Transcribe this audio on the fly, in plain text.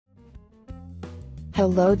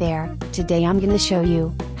Hello there, today I'm gonna show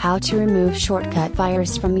you how to remove Shortcut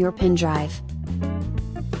Virus from your Pendrive.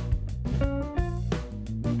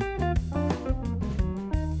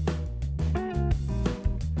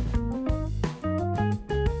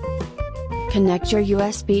 Connect your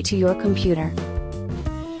USB to your computer.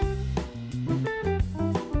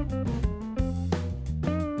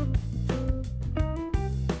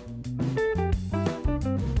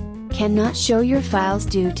 Cannot show your files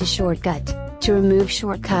due to Shortcut. To remove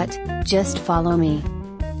Shortcut, just follow me.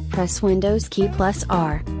 Press Windows key plus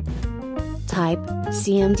R. Type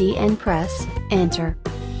CMD and press Enter.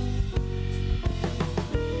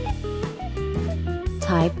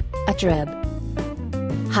 Type attrib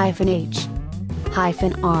 -H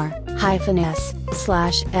 -R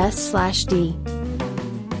 -S/S/D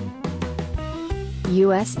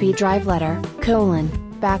USB drive letter /***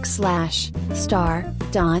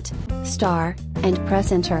 and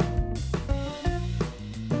press Enter.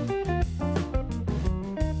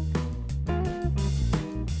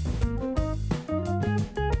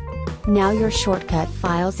 Now your Shortcut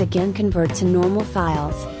files again convert to normal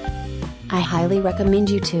files. I highly recommend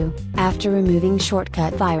you to, after removing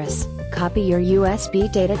Shortcut Virus, copy your USB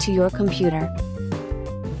data to your computer.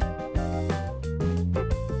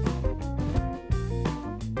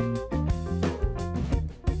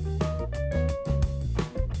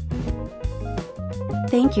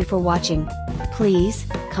 Thank you for watching. Please,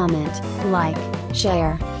 comment, like,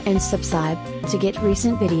 share, and subscribe, to get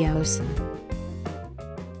recent videos.